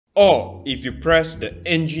Or if you press the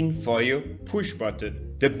engine fire push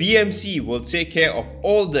button, the BMC will take care of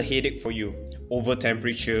all the headache for you: over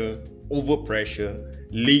temperature, over pressure,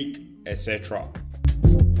 leak, etc.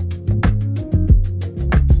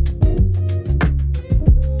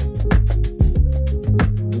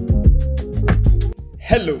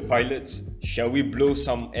 Hello pilots, shall we blow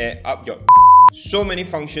some air up your So many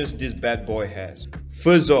functions this bad boy has.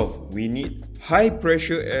 First off, we need high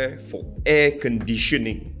pressure air for air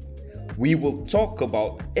conditioning. We will talk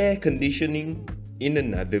about air conditioning in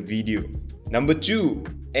another video. Number 2,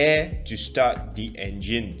 air to start the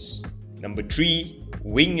engines. Number 3,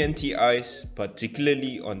 wing anti-ice,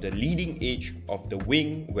 particularly on the leading edge of the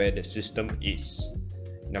wing where the system is.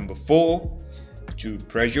 Number 4, to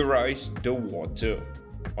pressurize the water.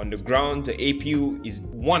 On the ground, the APU is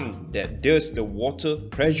one that does the water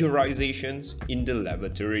pressurizations in the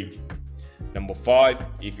laboratory. Number 5,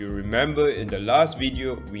 if you remember in the last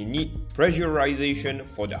video, we need pressurization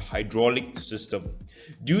for the hydraulic system.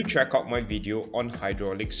 Do check out my video on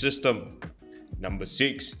hydraulic system. Number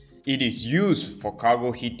 6, it is used for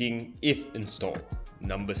cargo heating if installed.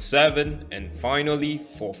 Number 7, and finally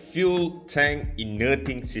for fuel tank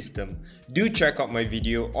inerting system. Do check out my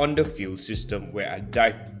video on the fuel system where I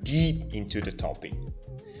dive deep into the topic.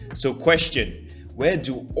 So question, where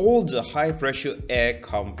do all the high pressure air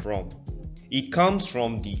come from? It comes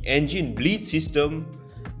from the engine bleed system,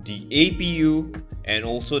 the APU, and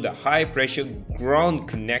also the high pressure ground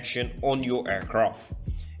connection on your aircraft.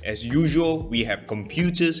 As usual, we have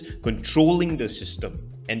computers controlling the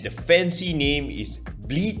system, and the fancy name is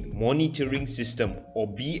Bleed Monitoring System, or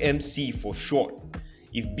BMC for short.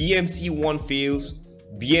 If BMC 1 fails,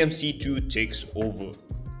 BMC 2 takes over.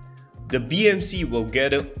 The BMC will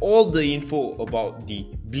gather all the info about the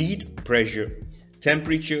bleed pressure,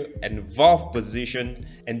 temperature and valve position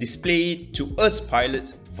and display it to us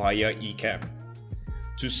pilots via ECAM.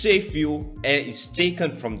 To save fuel, air is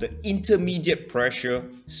taken from the intermediate pressure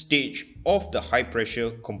stage of the high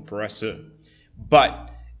pressure compressor. But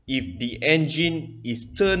if the engine is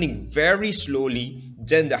turning very slowly,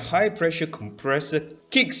 then the high pressure compressor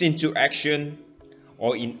kicks into action,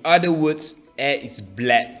 or in other words, air is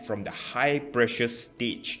bled from the high pressure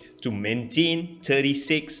stage to maintain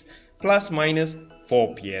 36 plus minus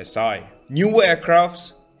 4 psi. Newer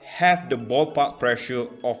aircrafts have the ballpark pressure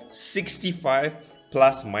of 65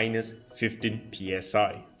 plus minus 15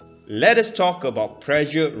 psi. Let us talk about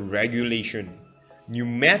pressure regulation.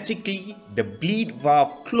 Pneumatically, the bleed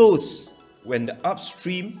valve closes when the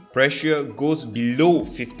upstream pressure goes below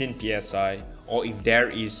 15 psi or if there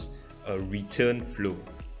is a return flow.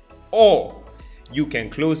 Or you can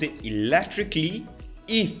close it electrically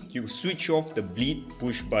if you switch off the bleed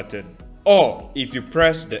push button. Or if you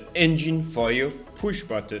press the engine fire push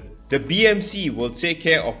button. The BMC will take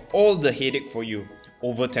care of all the headache for you: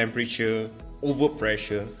 over temperature, over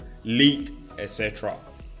pressure, leak, etc.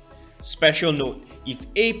 Special note, if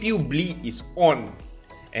APU bleed is on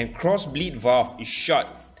and cross bleed valve is shut,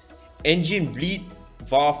 engine bleed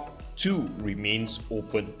valve 2 remains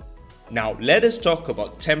open. Now let us talk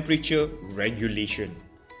about temperature regulation.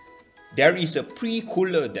 There is a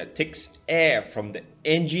pre-cooler that takes air from the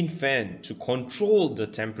engine fan to control the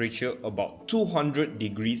temperature about 200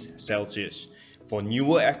 degrees Celsius. For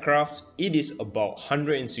newer aircrafts, it is about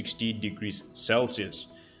 160 degrees Celsius.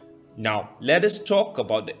 Now let us talk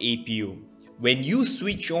about the APU. When you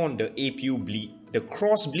switch on the APU bleed, the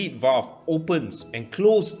cross bleed valve opens and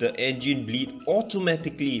closes the engine bleed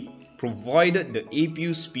automatically, provided the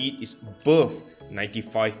APU speed is above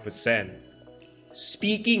 95%.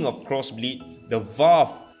 Speaking of cross bleed, the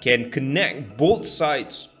valve can connect both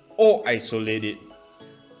sides or isolate it.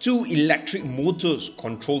 2 electric motors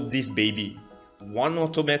control this baby, one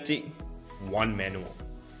automatic, one manual.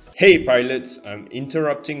 Hey pilots, I'm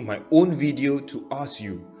interrupting my own video to ask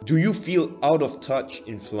you, do you feel out of touch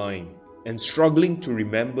in flying and struggling to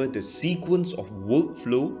remember the sequence of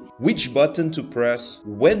workflow, which button to press,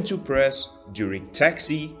 when to press during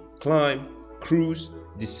taxi, climb, cruise,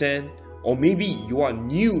 descent? Or maybe you are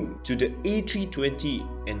new to the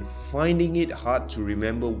A320 and finding it hard to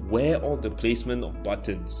remember where all the placement of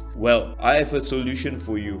buttons. Well, I have a solution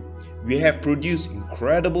for you. We have produced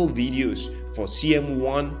incredible videos for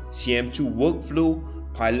CM1, CM2 workflow,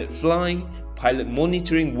 pilot flying, pilot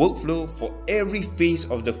monitoring workflow for every phase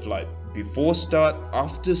of the flight. Before start,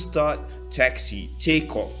 after start, taxi,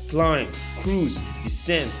 takeoff, climb, cruise,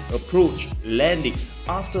 descent, approach, landing,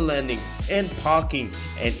 after landing, and parking,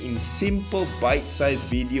 and in simple bite-sized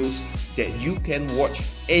videos that you can watch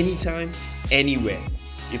anytime, anywhere.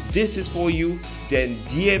 If this is for you, then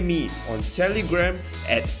DM me on Telegram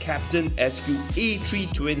at Captain SQ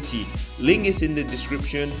A320. Link is in the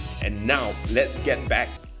description. And now let's get back.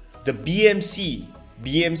 The BMC1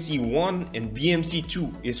 and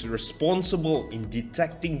BMC2 is responsible in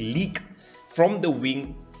detecting leak from the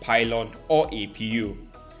wing, pylon or APU.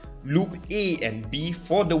 Loop A and B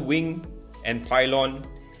for the wing and pylon,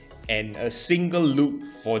 and a single loop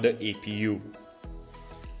for the APU.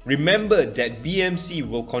 Remember that BMC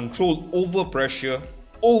will control overpressure,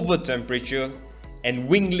 over temperature and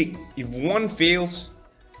wing leak. If one fails,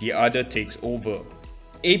 the other takes over.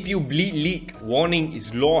 APU bleed leak warning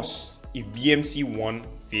is lost if BMC1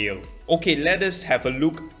 fail. Okay, let us have a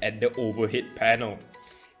look at the overhead panel.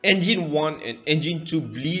 Engine 1 and engine 2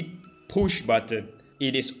 bleed push button.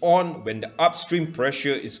 It is on when the upstream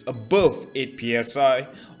pressure is above 8 psi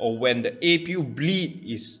or when the APU bleed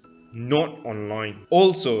is not online.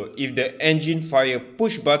 Also, if the engine fire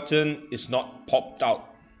push button is not popped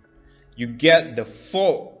out. You get the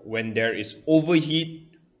fault when there is overheat,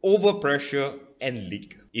 overpressure and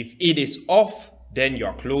leak. If it is off, then you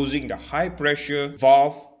are closing the high pressure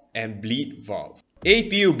valve and bleed valve.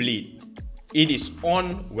 APU bleed. It is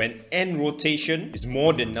on when end rotation is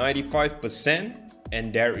more than 95%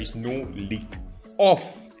 and there is no leak.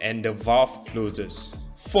 Off and the valve closes.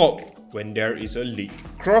 Fault when there is a leak.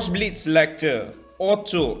 Cross bleed selector,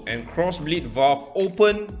 auto and cross bleed valve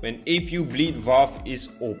open when APU bleed valve is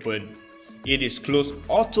open. It is closed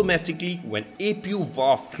automatically when APU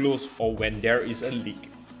valve close or when there is a leak.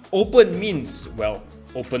 Open means, well,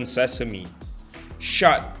 open sesame.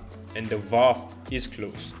 Shut and the valve is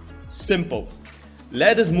closed. Simple.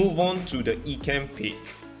 Let us move on to the ECAM page.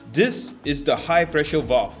 This is the high pressure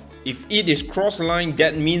valve. If it is cross line,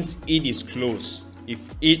 that means it is closed. If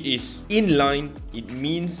it is in line, it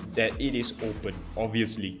means that it is open,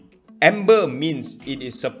 obviously. Amber means it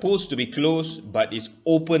is supposed to be closed but is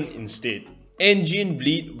open instead. Engine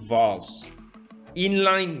bleed valves.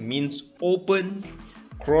 Inline means open,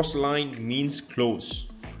 cross line means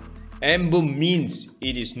closed. Amber means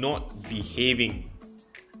it is not behaving.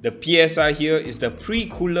 The PSI here is the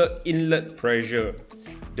pre-cooler inlet pressure.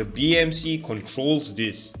 The BMC controls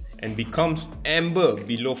this and becomes amber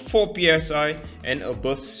below 4 psi and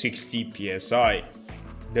above 60 psi.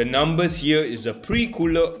 The numbers here is the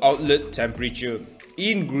pre-cooler outlet temperature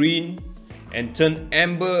in green and turn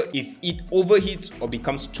amber if it overheats or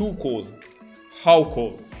becomes too cold. How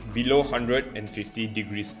cold? Below 150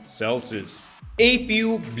 degrees Celsius.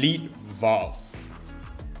 APU bleed valve.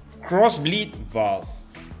 Cross bleed valve.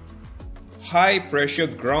 High pressure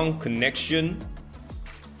ground connection.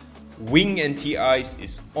 Wing anti-ice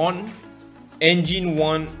is on. Engine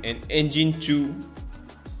 1 and engine 2.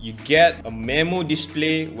 You get a memo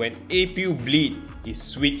display when APU bleed is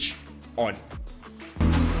switched on.